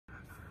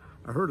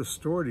I heard a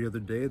story the other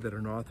day that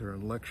an author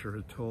and lecturer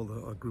had told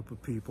a group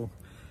of people,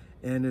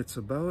 and it's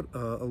about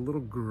a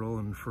little girl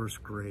in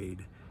first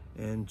grade,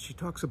 and she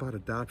talks about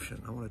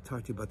adoption. I want to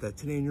talk to you about that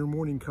today in your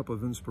morning cup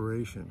of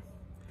inspiration.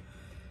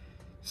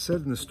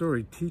 Said in the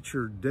story,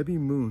 teacher Debbie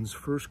Moon's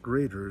first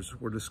graders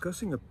were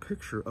discussing a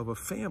picture of a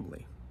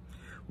family.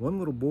 One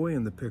little boy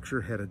in the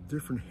picture had a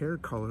different hair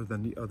color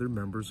than the other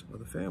members of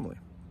the family.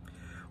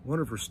 One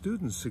of her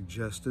students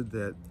suggested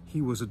that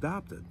he was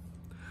adopted.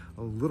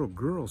 A little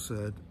girl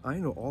said, "I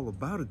know all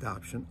about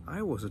adoption.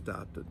 I was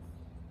adopted."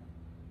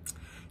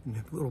 And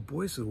the little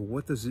boy said, "Well,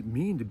 what does it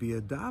mean to be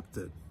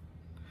adopted?"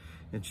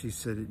 And she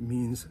said, "It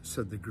means,"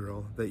 said the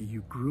girl, "that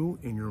you grew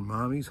in your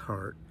mommy's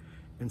heart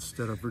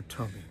instead of her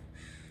tummy."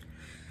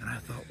 And I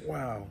thought,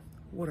 wow,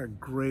 what a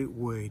great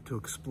way to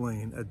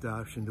explain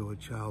adoption to a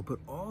child, but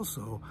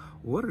also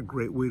what a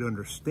great way to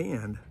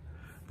understand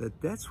that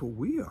that's what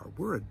we are.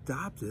 We're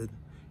adopted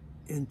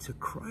into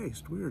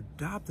Christ. We're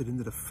adopted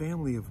into the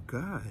family of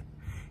God,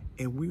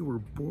 and we were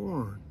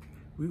born.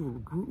 We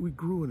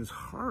grew in His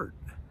heart.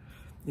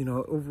 You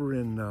know, over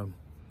in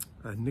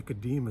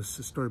Nicodemus,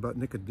 the story about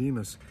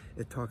Nicodemus,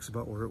 it talks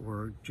about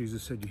where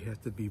Jesus said you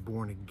have to be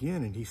born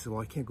again, and he said,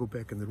 "Well, I can't go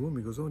back in the womb."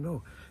 He goes, "Oh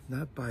no,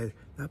 not by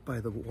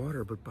the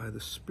water, but by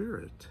the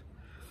Spirit."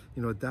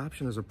 You know,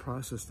 adoption is a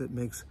process that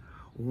makes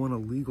one a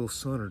legal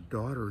son or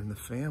daughter in the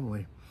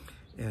family,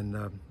 and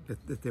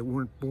that they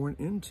weren't born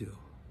into,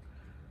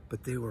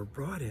 but they were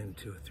brought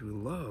into through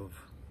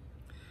love.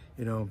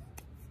 You know,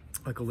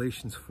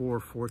 Galatians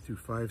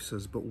 4:4-5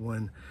 says, "But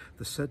when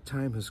the set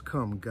time has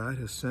come, God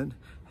has sent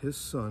His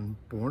Son,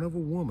 born of a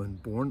woman,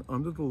 born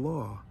under the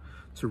law,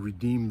 to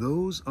redeem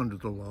those under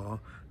the law,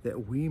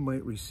 that we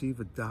might receive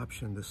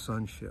adoption to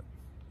sonship."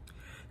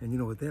 And you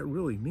know what that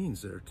really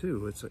means there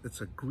too.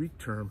 It's a Greek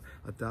term.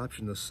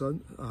 Adoption to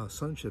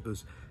sonship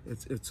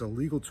it's a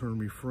legal term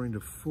referring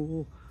to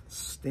full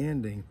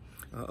standing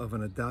of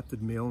an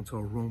adopted male into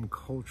a Rome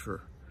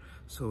culture.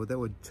 So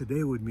that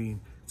today would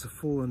mean it's a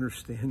full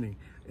understanding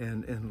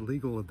and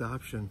legal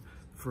adoption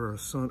for a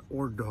son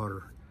or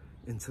daughter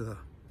into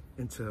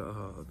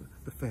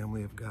the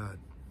family of God.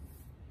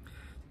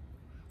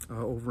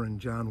 Over in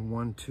John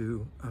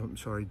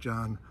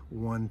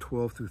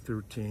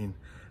 1:12-13,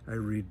 I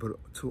read,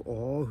 "But to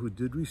all who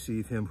did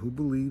receive Him, who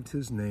believed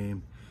His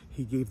name,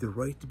 He gave the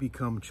right to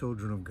become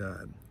children of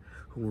God,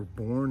 who were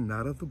born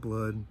not of the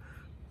blood,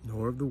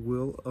 nor of the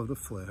will of the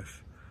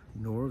flesh,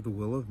 nor of the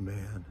will of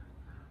man,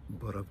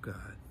 but of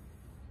God."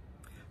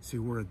 See,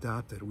 we're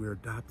adopted. We're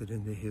adopted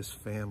into His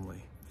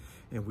family,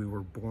 and we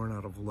were born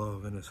out of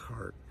love in His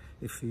heart.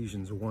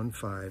 Ephesians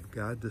 1:5,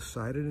 God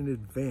decided in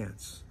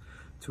advance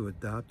to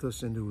adopt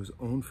us into His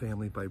own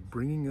family by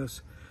bringing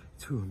us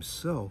to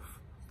Himself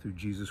through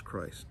Jesus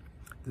Christ.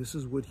 This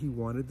is what He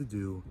wanted to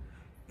do,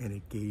 and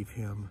it gave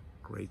Him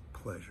great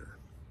pleasure.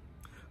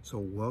 So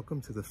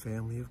welcome to the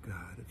family of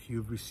God. If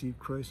you've received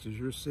Christ as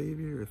your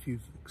Savior, if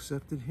you've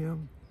accepted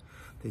Him,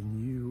 then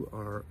you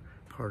are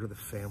part of the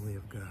family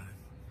of God.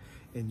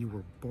 And you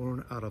were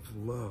born out of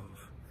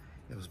love.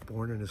 It was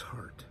born in His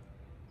heart.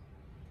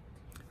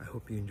 I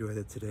hope you enjoy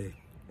that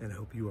today, and I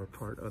hope you are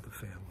part of the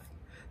family.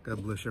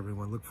 God bless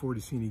everyone. Look forward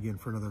to seeing you again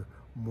for another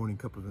morning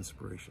cup of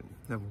inspiration.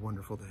 Have a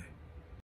wonderful day.